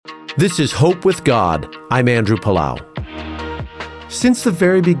This is Hope with God. I'm Andrew Palau. Since the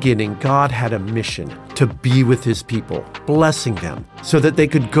very beginning, God had a mission to be with his people, blessing them so that they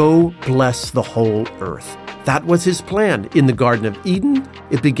could go bless the whole earth. That was his plan in the Garden of Eden.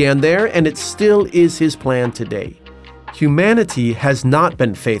 It began there, and it still is his plan today. Humanity has not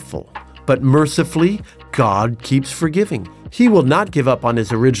been faithful, but mercifully, God keeps forgiving. He will not give up on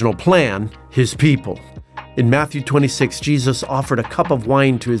his original plan, his people. In Matthew 26, Jesus offered a cup of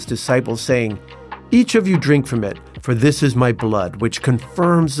wine to his disciples, saying, "Each of you drink from it, for this is my blood, which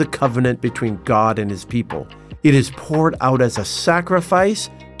confirms the covenant between God and his people. It is poured out as a sacrifice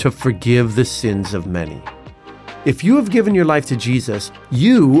to forgive the sins of many." If you have given your life to Jesus,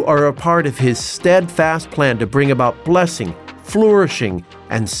 you are a part of his steadfast plan to bring about blessing, flourishing,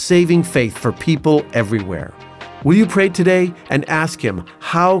 and saving faith for people everywhere. Will you pray today and ask him,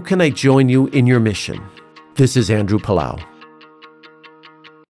 "How can I join you in your mission?" This is Andrew Palau.